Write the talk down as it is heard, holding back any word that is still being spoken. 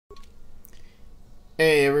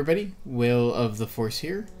Hey everybody, Will of the Force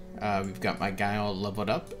here. We've got my guy all leveled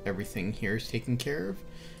up. Everything here is taken care of.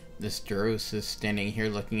 This Duros is standing here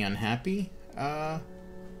looking unhappy. So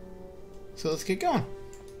let's get going.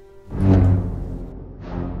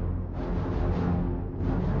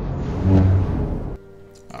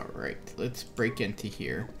 Alright, let's break into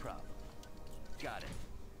here. No problem. Got it.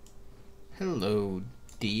 Hello,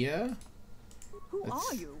 Dia. Who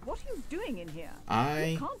are you? What are you doing in here?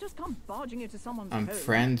 You can't just come barging into someone's I'm home.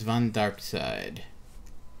 Franz von Darkside.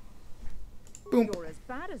 Boom. You're as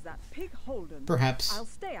bad as that pig Holden. Perhaps. I'll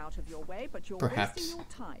stay out of your way, but you're Perhaps. wasting your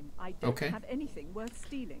time. I don't Okay. have anything worth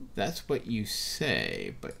stealing. That's what you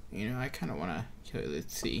say, but you know, I kind of want to kill you.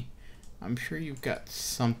 Let's see. I'm sure you've got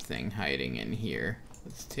something hiding in here.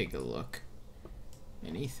 Let's take a look.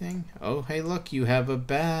 Anything? Oh, hey, look, you have a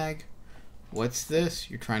bag. What's this?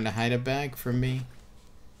 You're trying to hide a bag from me.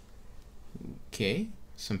 Okay,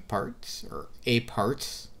 some parts, or a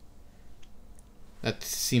parts. That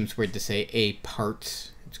seems weird to say, a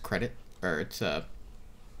parts. It's credit, or it's, I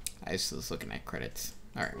was looking at credits.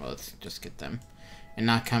 Alright, well, let's just get them. And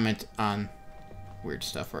not comment on weird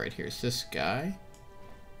stuff. Alright, here's this guy.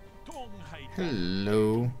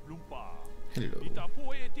 Hello. Hello.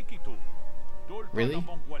 Really?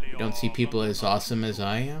 You don't see people as awesome as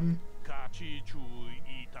I am?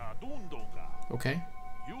 Okay.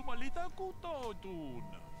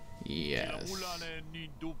 Yes.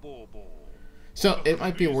 So, it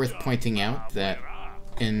might be worth pointing out that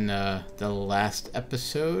in the last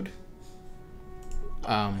episode,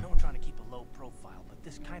 I know we're trying to keep a low profile, but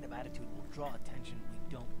this kind of attitude will draw attention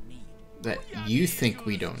we don't need. that you think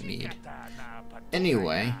we don't need.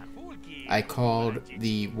 Anyway, I called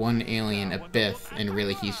the one alien a Bith, and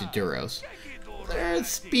really he's a Duros. Their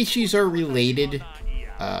species are related,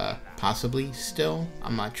 possibly still,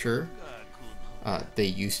 I'm not sure. They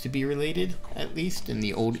used to be related, at least, in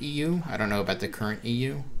the old EU. I don't know about the current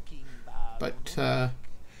EU. But,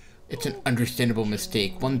 it's an understandable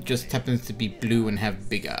mistake. One just happens to be blue and have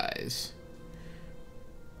big eyes.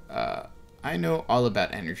 I know all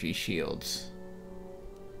about energy shields.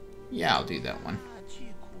 Yeah, I'll do that one.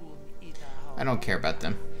 I don't care about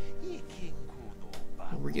them.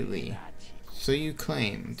 Really? So you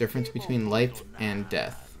claim difference between life and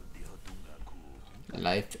death.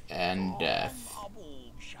 Life and death.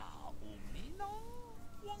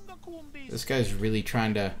 This guy's really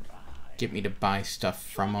trying to get me to buy stuff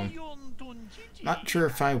from him. Not sure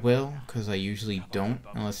if I will, because I usually don't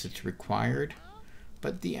unless it's required.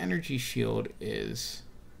 But the energy shield is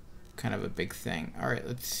kind of a big thing. Alright,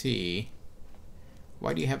 let's see.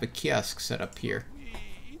 Why do you have a kiosk set up here?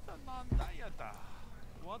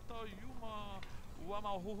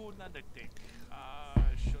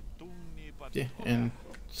 Yeah, and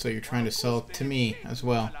so you're trying to sell it to me as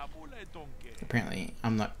well. Apparently,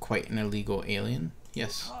 I'm not quite an illegal alien.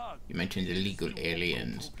 Yes, you mentioned illegal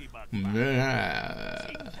aliens.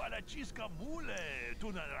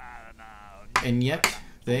 And yet,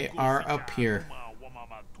 they are up here.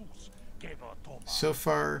 So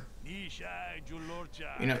far,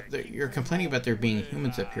 you know, you're complaining about there being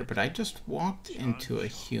humans up here, but I just walked into a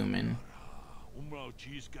human.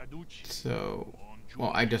 So,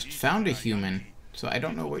 well, I just found a human, so I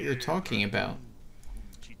don't know what you're talking about.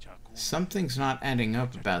 Something's not adding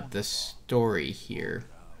up about this story here.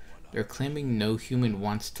 They're claiming no human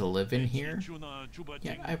wants to live in here,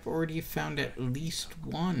 yet I've already found at least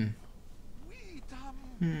one.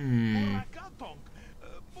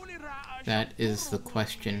 That is the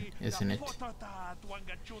question, isn't it?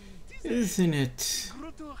 Isn't it?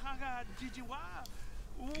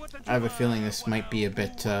 I have a feeling this might be a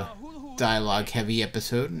bit dialogue heavy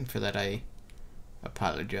episode, and for that I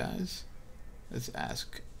apologize. Let's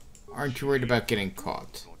ask, aren't you worried about getting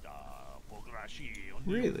caught?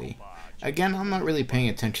 Really? Again, I'm not really paying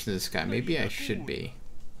attention to this guy. Maybe I should be.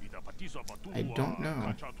 I don't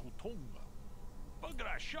know.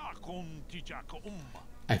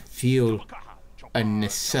 I feel a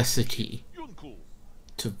necessity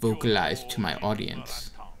to vocalize to my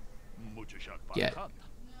audience. Yet,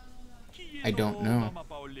 I don't know.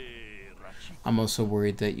 I'm also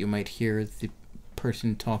worried that you might hear the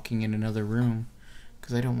person talking in another room,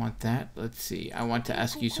 because I don't want that. Let's see. I want to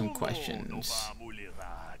ask you some questions.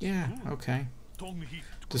 Yeah, okay.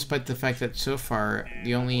 Despite the fact that so far,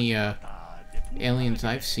 the only aliens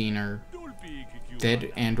I've seen are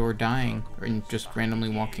dead and or dying, or just randomly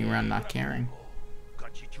walking around not caring.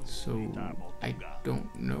 So, I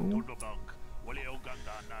don't know.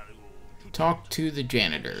 Talk to the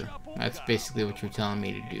janitor. That's basically what you're telling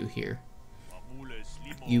me to do here.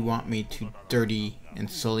 you want me to dirty and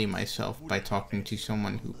sully myself by talking to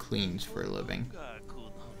someone who cleans for a living.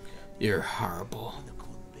 You're horrible.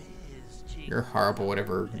 You're horrible,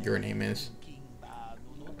 whatever your name is.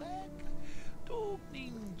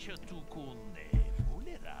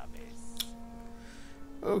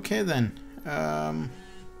 Okay then.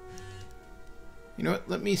 You know what?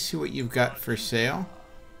 Let me see what you've got for sale.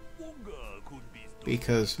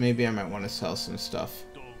 Because maybe I might want to sell some stuff.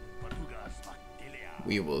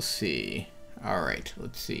 We will see. Alright,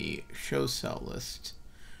 let's see. Show sell list.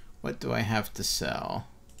 What do I have to sell?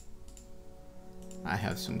 I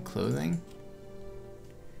have some clothing.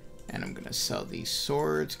 And I'm going to sell these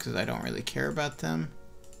swords because I don't really care about them.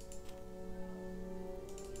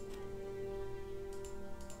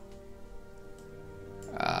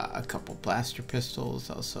 A couple blaster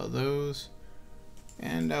pistols. I'll sell those.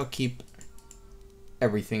 And I'll keep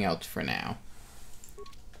everything else for now.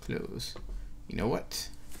 Close. You know what?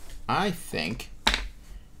 I think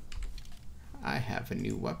I have a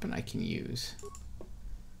new weapon I can use.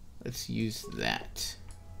 Let's use that.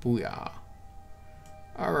 Booyah.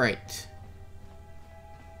 Alright.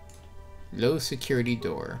 Low security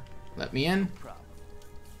door. Let me in.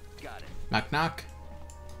 Knock knock.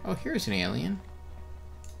 Oh, here's an alien.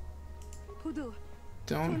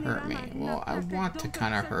 Don't hurt me. Well, I want to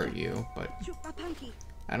kind of hurt you, but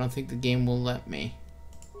I don't think the game will let me.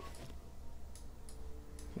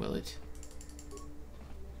 Will it?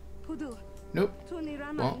 Nope.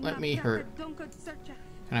 Won't let me hurt.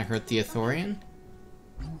 Can I hurt the Ithorian?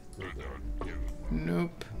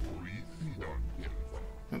 Nope.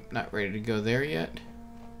 Nope, not ready to go there yet.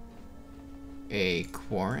 A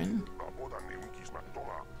Quarren?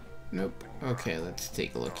 Nope. Okay, let's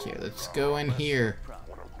take a look here. Let's go in here.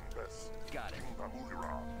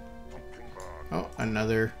 Oh,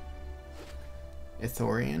 another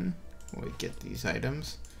Ithorian. We get these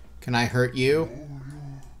items. Can I hurt you?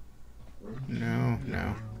 No,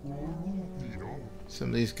 no. Some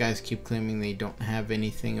of these guys keep claiming they don't have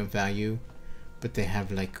anything of value, but they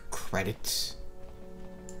have like credits.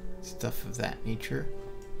 Stuff of that nature.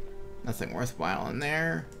 Nothing worthwhile in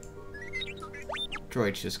there.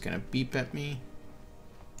 Droid's just gonna beep at me.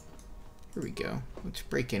 Here we go. Let's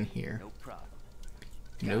break in here. No problem.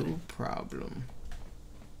 No problem.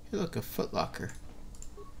 Hey, look, a footlocker.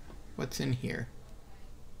 What's in here?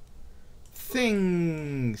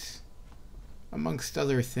 Things! Amongst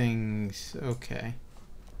other things. Okay.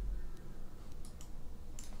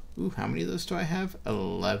 Ooh, how many of those do I have?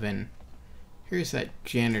 11. Here's that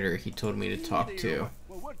janitor he told me to talk to.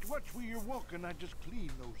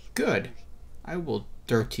 Good. I will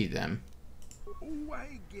dirty them. Oh,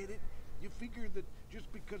 I get it. You figure that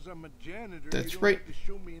just because I'm a janitor, That's you don't right. have to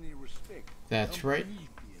show me any respect. That's right.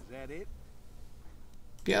 Is that it?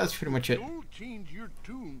 Yeah, that's pretty much it. Don't change your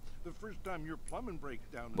tune the first time your plumbing breaks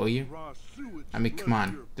down. Will you? Raw sewage I mean, come floods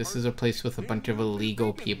on. your This is a place with a bunch of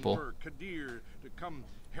illegal people. For Kadir to come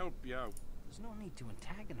help you out. There's no need to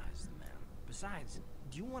antagonize the man. Besides,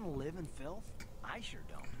 do you want to live in filth? I sure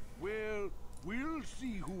don't. Well, we'll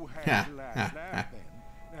see who has Ha, the last ha, laugh ha. then.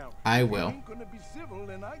 Now, I if you will. ain't gonna be civil,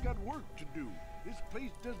 then I got work to do. This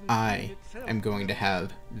place doesn't I clean itself. am going to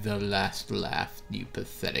have the last laugh, you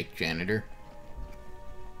pathetic janitor.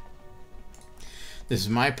 This is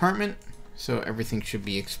my apartment, so everything should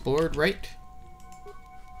be explored, right?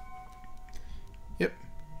 Yep.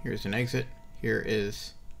 Here's an exit. Here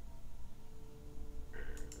is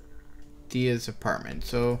Dia's apartment.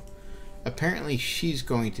 So apparently she's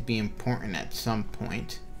going to be important at some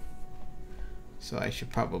point. So I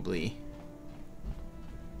should probably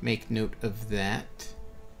make note of that.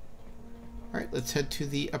 Alright, let's head to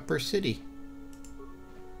the Upper City.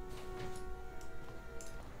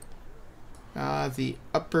 The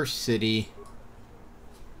Upper City.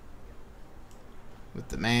 With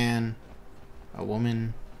the man, a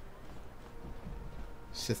woman,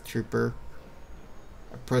 Sith Trooper,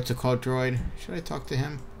 a protocol droid. Should I talk to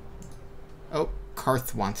him? Oh,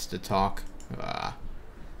 Karth wants to talk.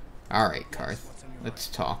 Alright, Karth. Let's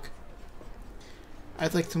talk.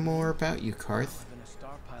 I'd like to know more about you, Karth. I've been a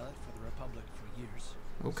star pilot for the Republic for years.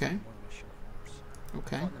 Okay.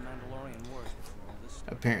 Okay. Fought in the Mandalorian Wars before all this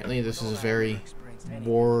started. Apparently this is a very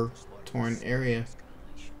war-torn area.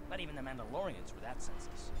 But even the Mandalorians were that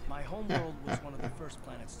senseless. My homeworld was one of the first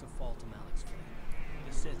planets to fall to Malik's fleet.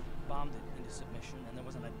 The Sith bombed it into submission, and there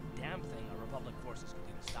wasn't a damn thing our Republic forces could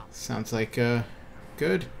do to stop it. Sounds like,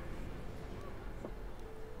 good.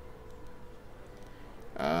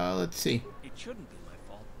 Let's see. It shouldn't be my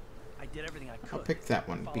fault. I did everything I could. I'll pick that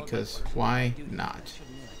one, Followed because orders. why Duty, not? that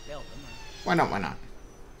shouldn't mean I failed them. Why not, why not?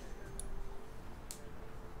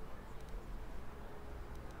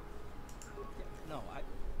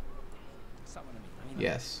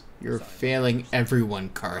 Yes, you're failing everyone,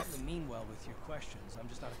 Karth. You mean well with your questions. I'm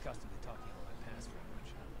just not accustomed to talking about my past very much.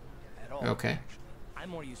 At all. Okay. Actually. I'm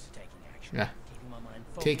more used to taking action. Yeah. Keeping my mind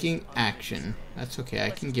focused Taking on the action. business. That's okay. I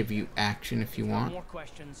can give you action if you want. More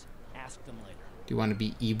questions, ask them later. Do you want to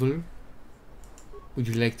be evil? Would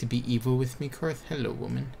you like to be evil with me, Karth? Hello,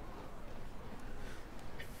 woman.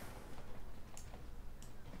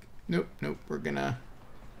 Nope, nope. We're gonna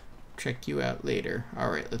check you out later.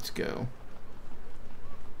 Alright, let's go.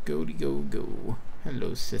 Go.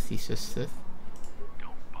 Hello, Sissy Sith.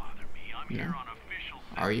 Don't bother me. I'm here on official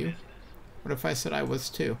Are you? business. What if I said I was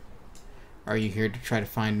too? Are you here to try to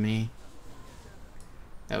find me?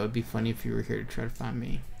 That would be funny if you were here to try to find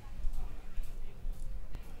me.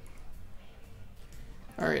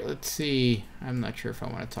 Alright, let's see. I'm not sure if I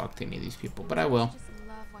want to talk to any of these people, but I will.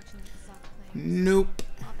 Nope.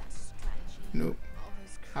 Nope.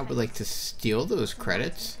 I would like to steal those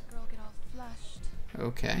credits.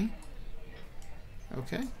 Okay.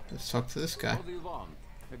 Okay, let's talk to this guy. What do you want?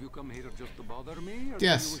 Have you come here just to bother me, or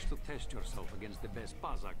Yes. do you wish to test yourself against the best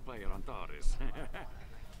Pazak player on Taris?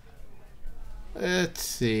 Let's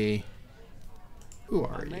see. Who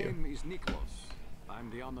are My you? name is Nikos. I'm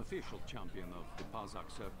the unofficial champion of the Pazak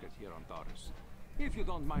circuit here on Taris. If you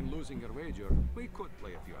don't mind losing your wager, we could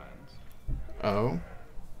play a few hands. Oh,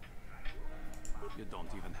 You don't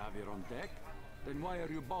even have your own deck? Then why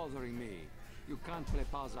are you bothering me? You can't play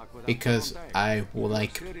Pazak without because your own deck. I If you're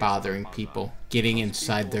like serious bothering about people, Pazak, getting those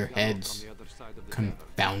inside people their gather heads, from the other side of the table.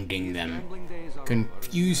 confounding His them, gambling days are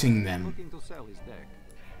confusing over, and them, looking to sell his deck.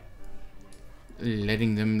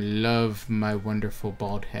 letting them love my wonderful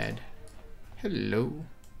bald head. Hello.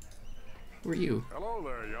 Who are you? Hello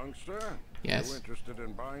there, youngster. Yes. You interested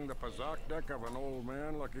in buying the Pazak deck of an old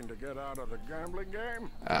man looking to get out of the gambling game?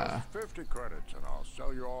 Uh. Just 50 credits and I'll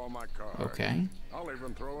sell you all my cards. Okay. I'll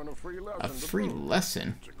even throw in a free lesson. A to free boot.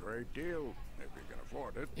 lesson? It's a great deal if you can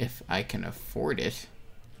afford it. If I can afford it.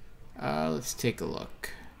 Let's take a look.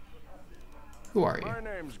 Who are My you?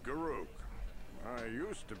 name's Garuk. I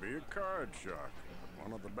used to be a card shark,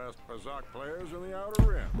 one of the best Pazak players in the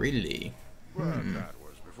Outer Rim. Really? But that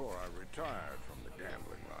was before I retired from the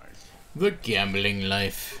gambling life. The gambling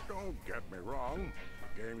life. Don't get me wrong,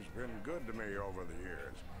 the game's been good to me over the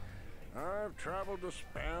years. I've traveled the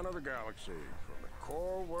span of the galaxy, from the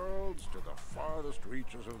core worlds to the farthest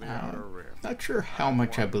reaches of the Outer Rim. Not sure how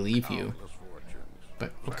much I believe you, Countless fortunes,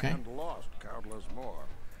 but okay. and lost countless more.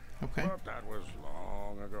 Okay. But that was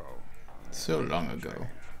long ago. So long ago.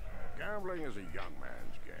 Gambling is a young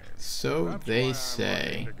man's game. So That's they why I'm say.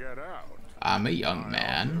 looking to get out. I'm a young My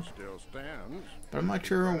man, offer still stands. but I'm not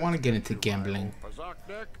sure I want to get into gambling. Pazak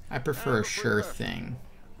deck I prefer a and free sure lesson. thing.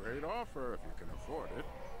 Great offer if you can afford it.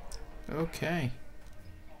 Okay.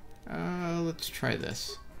 Let's try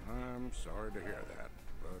this. I'm sorry to hear that,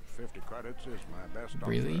 but 50 credits is my best offer.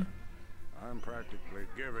 Really? I'm practically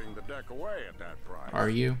giving the deck away at that price. Are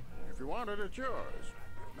you? If you want it, it's yours.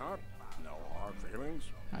 If not, no hard feelings.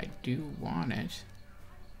 I do want it.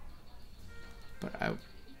 But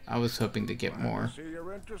I was hoping to get Glad more. to see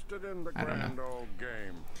you're interested in the I don't know. grand old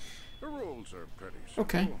game. The rules are pretty simple.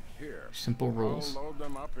 Okay. Here. Simple rules. I'll load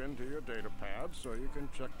them up into your data pad so you can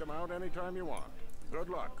check them out anytime you want. Good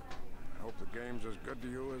luck. I hope the game's as good to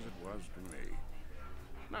you as it was to me.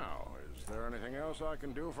 Now, is there anything else I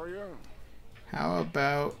can do for you? How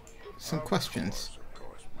about some questions? Of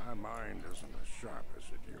course. My mind isn't as sharp as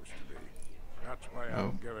it used to be. That's why Oh.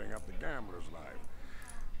 I'm giving up the gambler's life.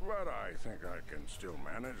 But I think I can still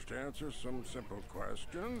manage to answer some simple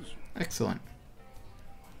questions. Excellent.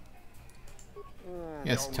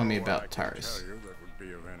 Yes, Don't tell me know what about I can Taris. tell you that would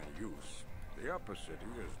be of any use. The Upper City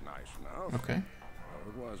is nice enough. Okay.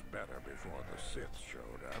 It was better before the Sith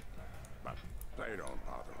showed up. But they don't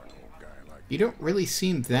bother an old guy like You don't really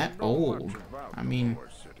seem that Don't know much old. about I the mean, lower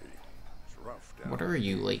city. It's rough down what are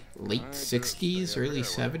you, like late I just 60s, stay early here where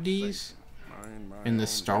it's 70s? safe. Mind my In the own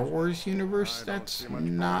Star business. Wars universe? I don't That's see much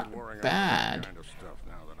point not in worrying about bad. that kind of stuff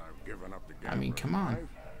now that I've given up the I mean, gambler's come on. life.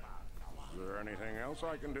 Is there anything else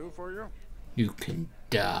I can do for you? You can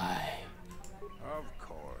die. Of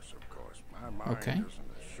course, of course. My mind Okay. isn't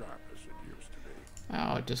as sharp as it used to be.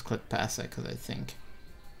 I'll just click past that because I think.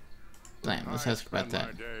 Blam, let's I ask about spend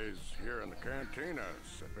that. my days here in the cantina,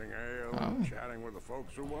 sipping ale Oh. and chatting with the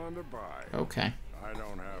folks who wanted to buy. Okay. I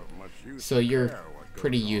don't have much use So to you're care what goes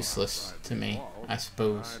pretty on useless outside to these me, walls. I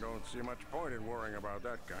suppose. I don't see much point in worrying about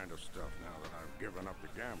that kind of stuff now that I've given up the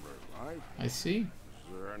gambler's life. I see. Is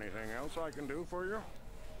there anything else I can do for you?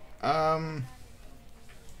 Of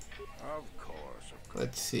course, of course.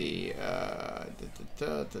 Let's see.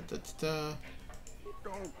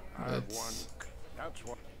 Don't I have one. Let's- That's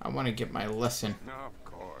what. I want to get my lesson. No, of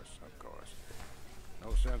course, of course.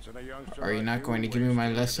 No sense in a youngster. Are you like not going to give me my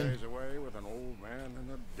wasting lesson? days away with an old man in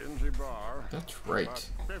a dingy bar. That's right.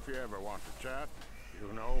 But if you ever want to chat,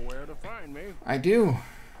 you know where to find me. I do.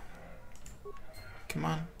 Come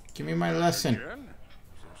on, give me my lesson. Again?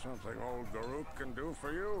 Is there something old Garuk can do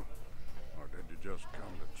for you? Or did you just come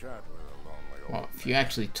to chat with a lonely old Well, if you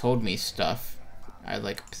actually told me stuff, I'd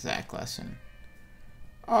like a exact lesson.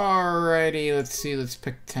 Alrighty, let's see. Let's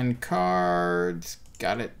pick 10 cards.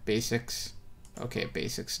 Got it. Basics. Okay,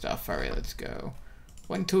 basic stuff. Alright, let's go.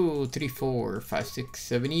 1, 2, 3, 4, 5, 6,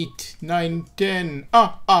 7, 8, 9, 10.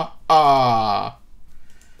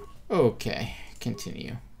 Okay,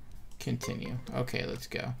 continue. Continue. Okay, let's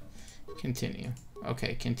go. Continue.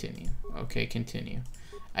 Okay, continue. Okay, continue.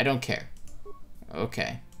 I don't care.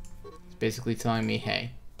 Okay. It's basically telling me,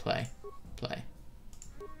 hey, play. Play.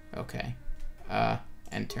 Okay.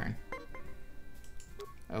 End turn.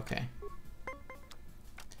 Okay.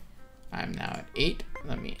 I'm now at 8.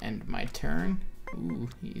 Let me end my turn. Ooh,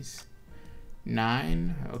 he's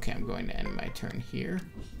 9. Okay, I'm going to end my turn here.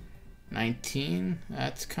 19.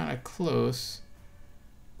 That's kind of close.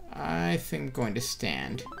 I think I'm going to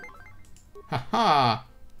stand. Haha!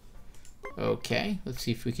 Okay, let's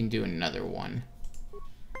see if we can do another one.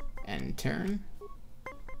 End turn.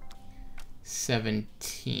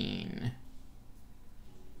 17.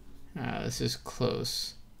 This is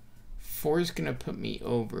close. 4 is going to put me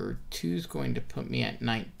over. 2 is going to put me at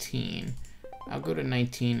 19. I'll go to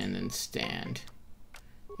 19 and then stand.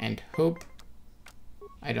 And hope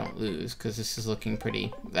I don't lose, because this is looking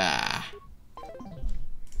pretty...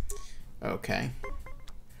 Okay.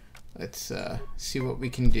 Let's see what we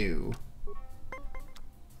can do.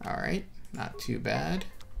 Alright, not too bad.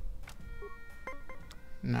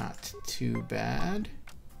 Not too bad.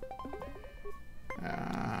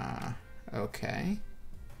 Okay.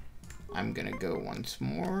 I'm gonna go once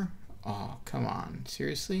more. Oh, come on.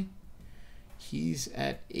 Seriously? He's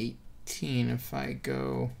at 18. If I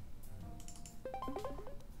go...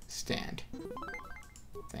 Stand.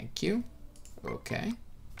 Thank you. Okay.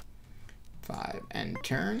 5 and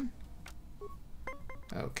turn.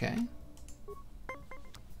 Okay.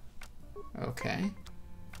 Okay.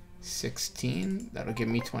 16. That'll give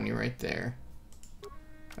me 20 right there.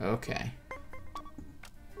 Okay.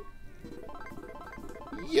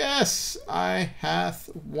 Yes! I hath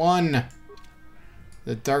won!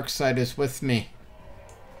 The dark side is with me.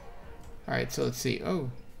 Alright, so let's see. Oh,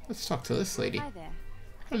 let's talk to this lady. Hi there.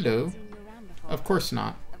 Hello. Seen you around before. Of course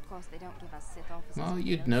not. Of course, they don't give us Sith officers Well, any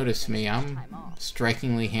you'd notice notice that me. there's I'm time off.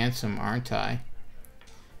 strikingly handsome, aren't I?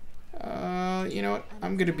 You know what?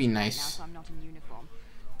 I'm gonna be Right now, nice. so I'm not in uniform.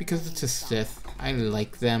 Because it's a Sith. I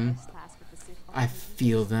like them. First class with the Sith I officers.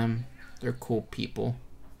 feel them. They're cool people.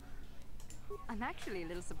 I'm actually a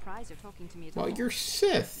little surprised you're talking to me at all. Well, you're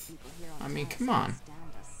Sith. People here I mean, Taris come can't on. stand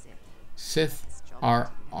us Sith. Sith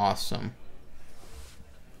are awesome.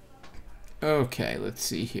 Okay, let's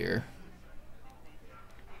see here.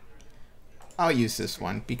 I'll use this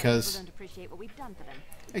one People because, don't appreciate what we've done for them.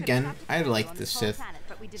 again, Could've I trapped a like on the this whole Sith. planet,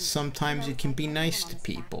 but we didn't. Sometimes you can be Everyone nice on to this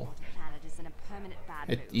people. backwater planet is in a permanent bad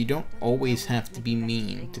mood. You don't Don't always know have to to make be the best of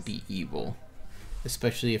mean to things. be evil.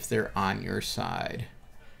 Especially if they're on your side.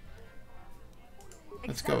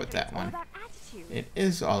 Let's go with Exactly, that it's all one. about attitude. It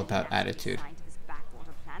is all about I didn't attitude. ask to be assigned to this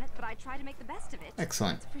backwater planet, but I try to make the best of it.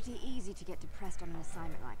 Excellent. It's pretty easy to get depressed on an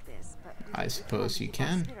assignment like this, but we I take the suppose time you to keep our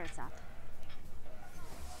can. spirits up.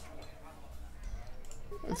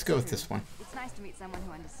 Let's go with this one. It's nice to meet someone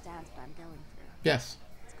who understands what I'm going through. Yes.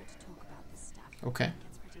 It's good to talk about this stuff. Okay. It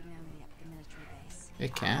gets pretty lonely up at the military base. It I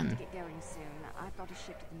have can. to get going soon. I've got a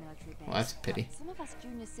ship at the military base. Well, that's a pity. But some of us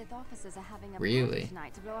junior Sith officers are having a Really? party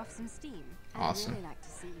tonight to blow off some steam. Awesome. I'd really like to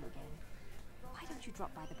see you again. Why don't you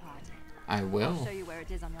drop by the party? I I'll will. show you where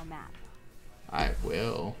it is on your map. I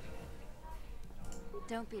will.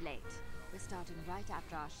 Don't be late. We're starting right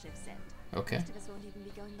after our shift's end. Okay. Most of us won't even be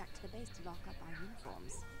going back to the base to lock up our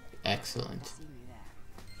uniforms. Excellent. See you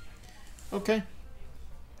there. Okay.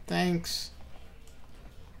 Thanks.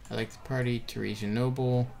 I like the party. Teresian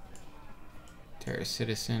Noble. Taris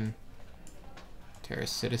Citizen. Taris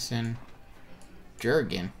Citizen.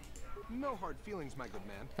 Jurgen. No hard feelings, my good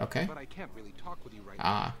man. Okay. But I can't really talk with you right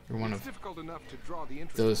Ah, you're one It's of difficult enough to draw the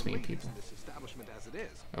interest those of the mean ladies people. in this establishment as it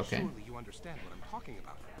is. Okay. Surely you understand what I'm talking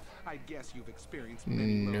about. I guess you've experienced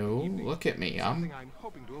many lonely No, evenings. look at me. Something I'm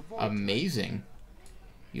hoping to avoid. Amazing.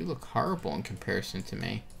 You look horrible in comparison to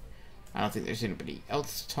me. I don't think there's anybody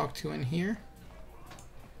else to talk to in here.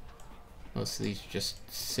 Most of these are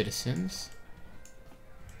just citizens.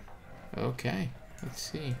 Okay, let's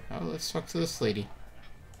see. Oh, let's talk to this lady.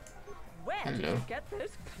 Well, Where did Hello. you get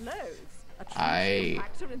those clothes? A I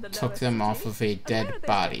factor in the took lower them off city? of a And where are dead they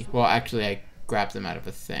body. supposed to Well, be? actually, I grabbed them out of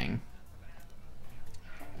a thing.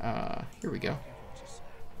 Here we go.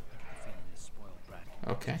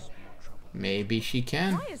 Okay. Maybe she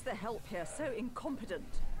can. Why is the help here so incompetent?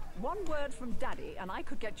 One word from Daddy and I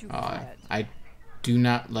could get you fired. I do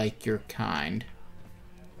not like your kind.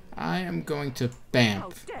 I am going to How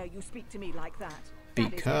bamf dare you speak to me like that?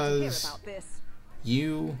 Daddy's because going to hear about this.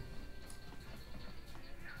 you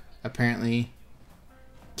apparently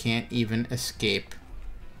can't even escape.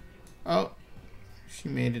 Oh, she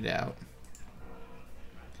made it out.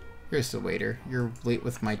 Here's the waiter. You're late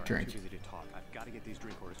with my drink. I've got to get these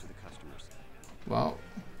drink orders to the customers. Well,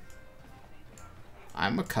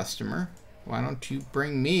 I'm a customer. Why don't you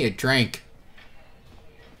bring me a drink?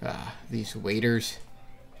 Ah, these waiters.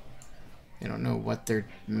 They don't know what they're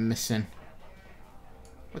missing.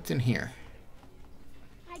 What's in here?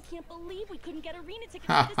 I can't believe we couldn't get arena tickets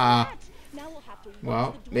Ha to this ha. match. Now we'll have to watch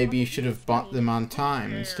Well, the duel maybe on you the should big have bought screen. them on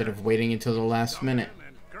time instead of waiting until the last minute.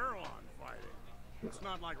 And girl on fighting. It's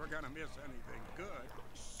not like we're gonna miss anything good.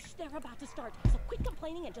 Shh, they're about to start, so quit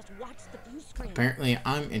complaining and just watch the view screen. Apparently,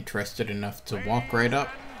 I'm interested enough to walk right up.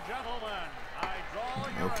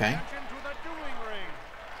 Okay.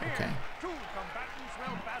 Okay.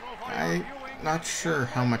 I'm not sure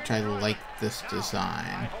how much I like this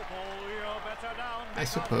design. I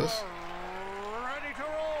suppose.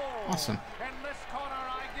 Awesome.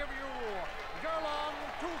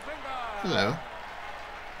 Hello.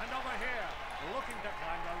 And over here, looking to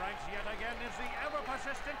climb the ranks yet again, is the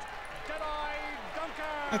ever-persistent Jedi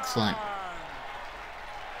Duncan! Excellent.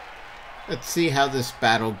 Let's see how this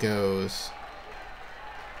battle goes.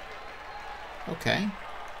 Okay.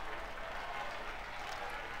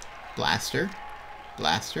 Blaster.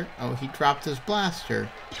 Blaster. Oh, he dropped his blaster.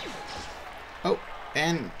 Oh,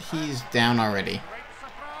 and he's down already.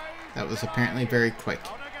 That was apparently very quick.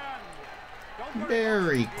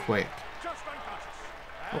 Very quick.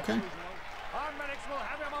 Okay.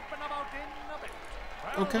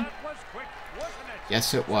 Okay.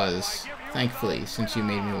 Yes, it was. Thankfully, since you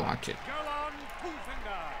made me watch it.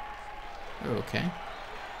 Okay.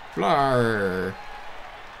 Flar.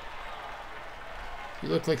 You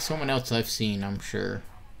look like someone else I've seen, I'm sure.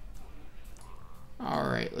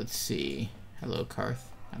 Alright, let's see. Hello, Karth.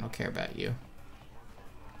 I don't care about you.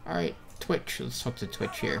 Alright, Twitch. Let's talk to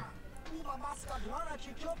Twitch here.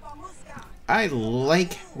 I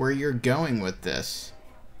like where you're going with this.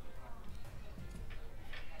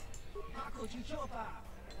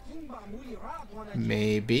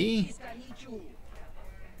 Maybe.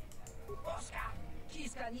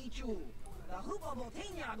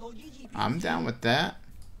 I'm down with that.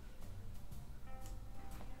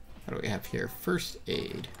 What do we have here? First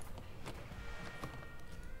aid.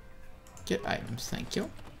 Get items, thank you.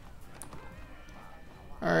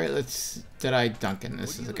 Alright, let's... Deadeye Duncan.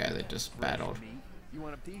 This is the guy that just battled.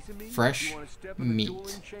 Fresh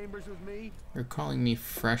meat. You're calling me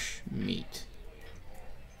fresh meat.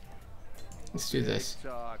 Let's do this.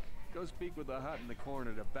 Go speak with the hut in the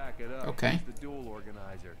corner to back it up. Okay. He's the duel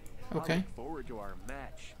organizer. Okay. I look forward to our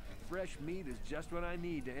match. Fresh meat is just what I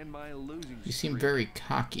need to end my losing You seem streak. very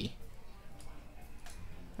cocky.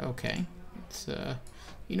 Okay. Let's,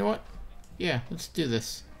 you know what? Yeah, let's do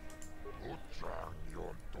this.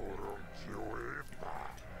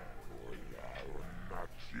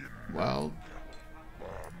 Well,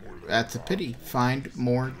 that's a pity. Find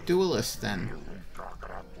more duelists then.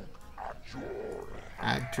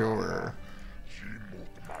 Adjor.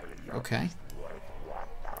 Okay.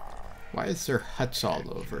 Why is there huts all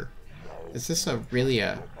over? Is this really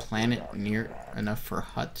a planet near enough for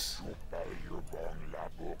huts?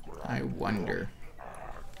 I wonder.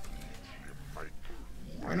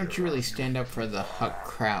 Why don't you really stand up for the hut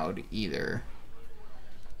crowd either?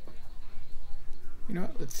 You know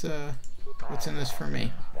what? Let's what's in this for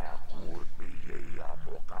me?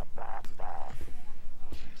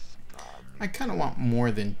 I kind of want more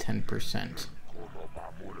than 10%.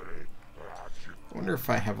 I wonder if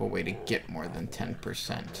I have a way to get more than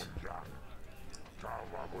 10%.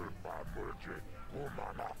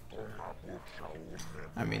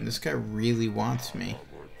 I mean, this guy really wants me.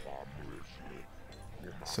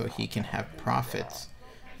 So he can have profits.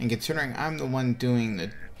 And considering I'm the one doing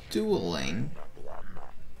the dueling,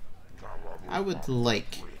 I would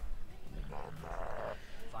like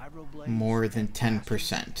more than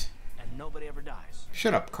 10%. And nobody ever dies.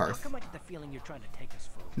 Shut up, Karth. Come I get the feeling you're trying to take us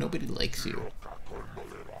for. Nobody likes you.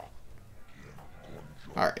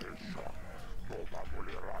 Alright.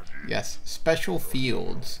 Yes, special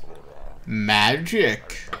fields.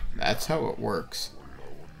 Magic! That's how it works.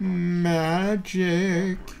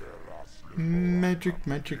 Magic. Magic,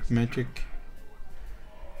 magic, magic.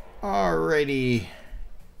 Alrighty.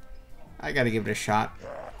 I gotta give it a shot.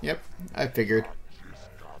 Yep, I figured.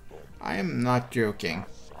 I am not joking.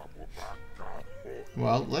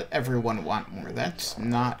 Well, let everyone want more. That's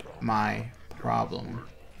not my problem.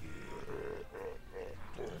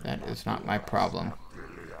 That is not my problem.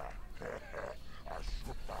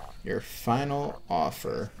 Your final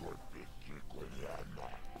offer.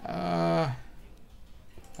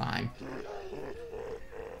 Fine.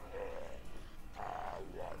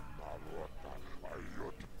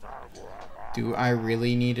 Do I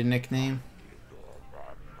really need a nickname?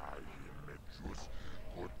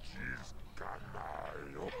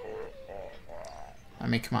 I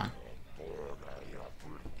mean, come on.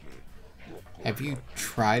 Have you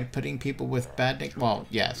tried putting people with bad nicknames? Well,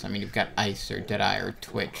 yes. I mean, you've got Ice or Deadeye or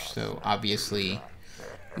Twitch, so obviously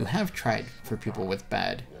you have tried for people with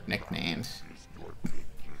bad nicknames.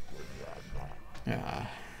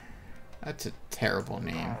 That's a terrible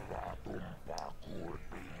name.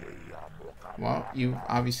 Well, you've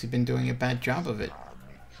obviously been doing a bad job of it.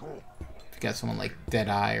 If you got someone like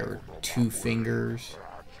Deadeye or Two Fingers,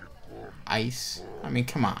 Ice, I mean,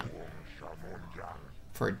 come on.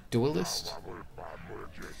 For a duelist?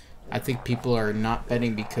 I think people are not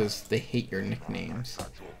betting because they hate your nicknames.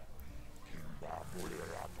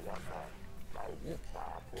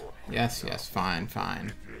 Yes, yes, fine,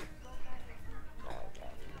 fine.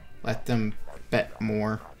 Let them bet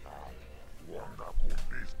more.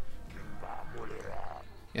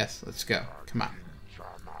 Yes, let's go. Come on.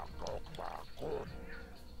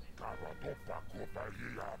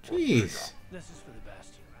 Jeez. This is for the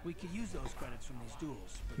best. We could use those credits from these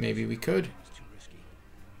duels. Maybe we could. It's too risky.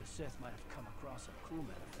 The Sith might have come across a crew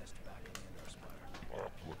manifest back on the Inner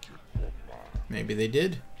Spire. Maybe they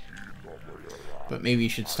did. But maybe you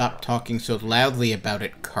should stop talking so loudly about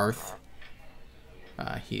it, Karth.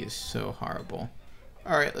 He is so horrible.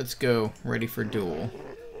 Alright, let's go. Ready for duel.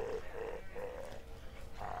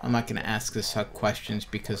 I'm not going to ask this questions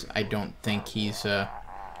because I don't think he's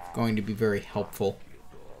going to be very helpful.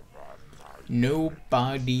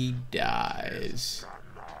 Nobody dies.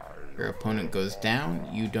 Your opponent goes down,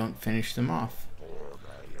 you don't finish them off.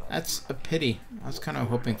 That's a pity. I was kind of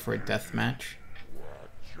hoping for a death match.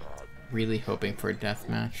 Really hoping for a death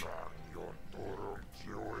match.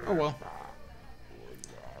 Oh well.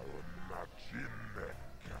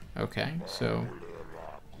 Okay, so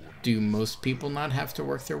do most people not have to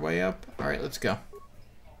work their way up? Alright, let's go.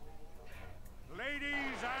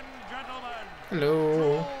 Ladies and gentlemen,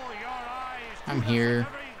 hello. I'm here.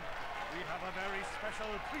 We have a very special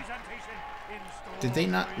presentation in store. Did they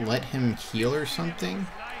not let him heal or something?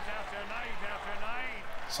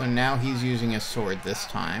 So now he's using a sword this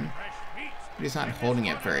time. But he's not holding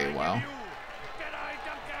it very well.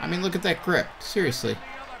 I mean, look at that grip. Seriously.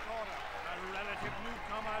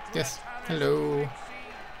 Yes. Hello.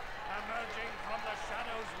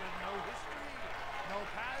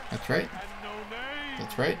 That's right.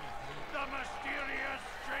 That's right.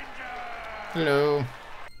 Hello.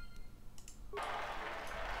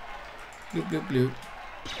 Bloop, bloop, bloop.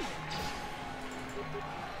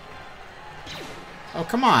 Oh,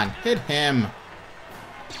 come on. Hit him.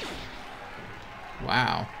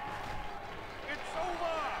 Wow.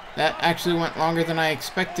 That actually went longer than I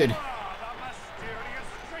expected.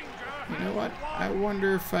 You know what? I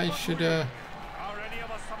wonder if I should,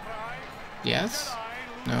 Yes?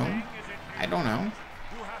 No? I don't know.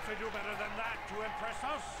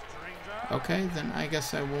 Okay, then I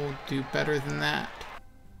guess I will do better than that.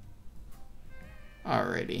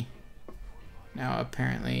 Alrighty. Now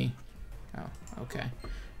apparently... Oh, okay.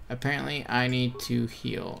 Apparently I need to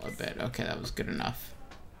heal a bit. Okay, that was good enough.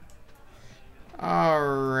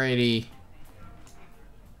 Alrighty.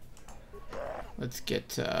 Let's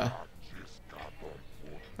get,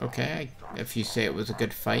 Okay, if you say it was a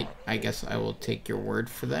good fight, I guess I will take your word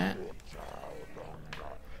for that.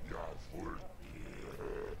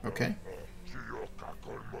 Okay.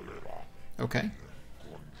 Okay.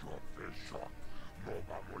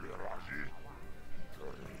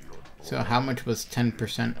 So how much was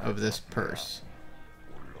 10% of this purse?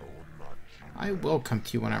 I will come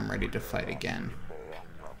to you when I'm ready to fight again.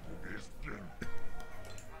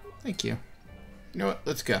 Thank you. You know what?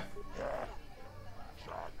 Let's go.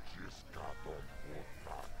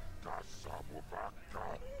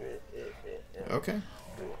 Okay.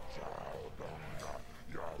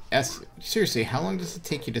 Yes, seriously, how long does it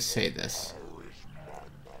take you to say this?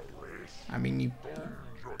 I mean, you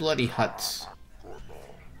bloody huts.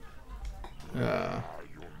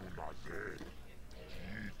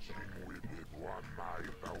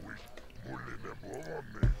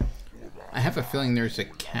 have a feeling there's a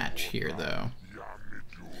catch here, though.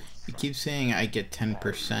 You keep saying I get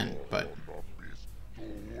 10%, but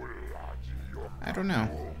I don't know.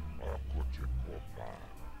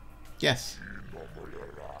 Yes.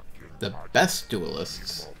 The best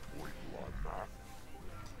duelists.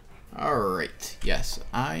 Alright, yes,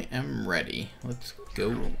 I am ready. Let's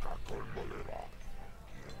go.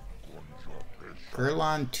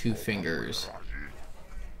 Gurlon Two Fingers.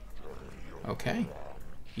 Okay.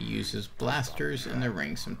 He uses blasters in the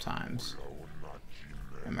ring sometimes.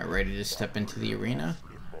 Am I ready to step into the arena?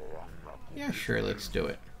 Yeah, sure, let's do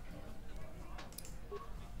it.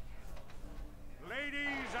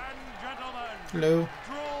 Ladies and gentlemen, Hello.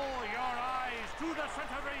 draw your eyes to the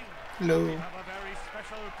center ring. Hello. We have a very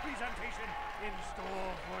special presentation in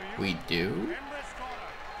store for you. We do? In this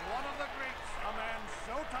corner, one of the greats, a man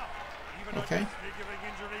so tough, even Okay. a disfiguring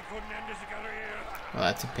injury couldn't end his career. Well,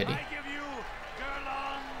 that's a pity. I give you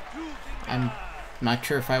Gurlon Two Fingers. I'm not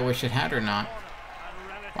sure if I wish it had or not.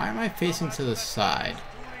 Why am I facing to the side?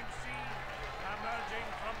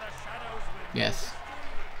 Yes.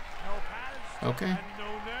 Okay.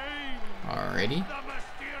 Alrighty.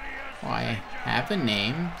 Well, I have a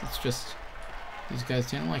name. It's just these guys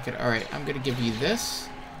didn't like it. Alright, I'm gonna give you this.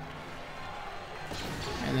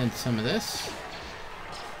 And then some of this.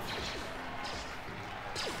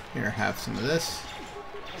 Here, have some of this.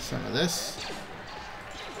 Some of this.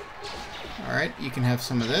 Alright, you can have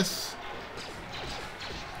some of this.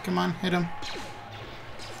 Come on, hit him.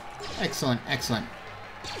 Excellent, excellent.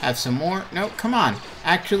 Have some more. No, come on.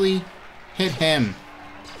 Actually, hit him.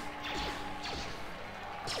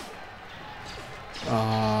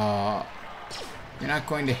 You're not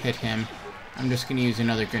going to hit him. I'm just going to use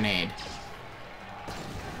another grenade.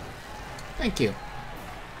 Thank you.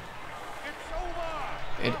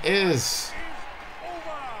 It is.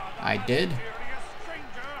 I did.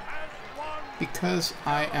 Because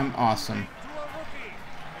I am awesome.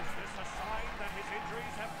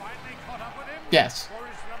 Yes.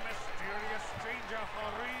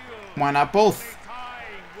 Why not both?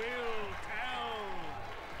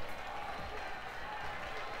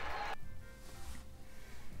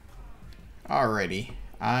 Alrighty.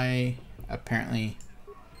 I apparently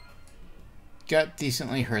got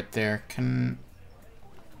decently hurt there. Can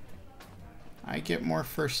I get more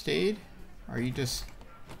first aid? Or are you just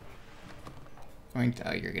going to...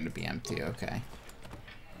 Oh, you're going to be empty. Okay.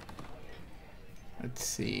 Let's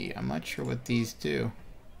see. I'm not sure what these do.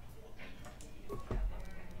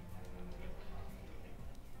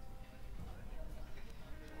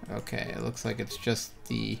 Okay, it looks like it's just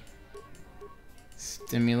the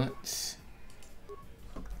stimulants.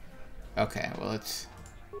 Okay, well, let's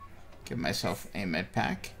give myself a med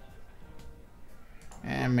pack.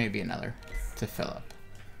 And maybe another to fill up.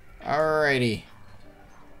 Alrighty.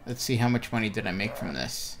 Let's see how much money did I make from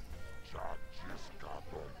this.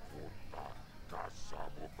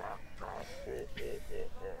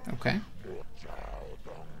 Okay.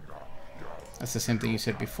 That's the same thing you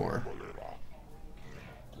said before.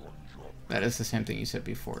 That is the same thing you said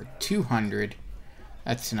before. 200.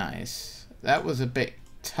 That's nice. That was a bit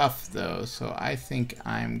tough, though, so I think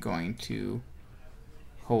I'm going to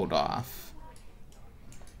hold off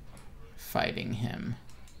fighting him.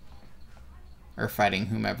 Or fighting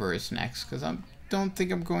whomever is next, because I don't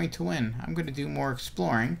think I'm going to win. I'm going to do more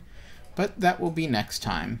exploring, but that will be next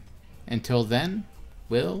time. Until then,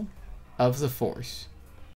 Will of the Force.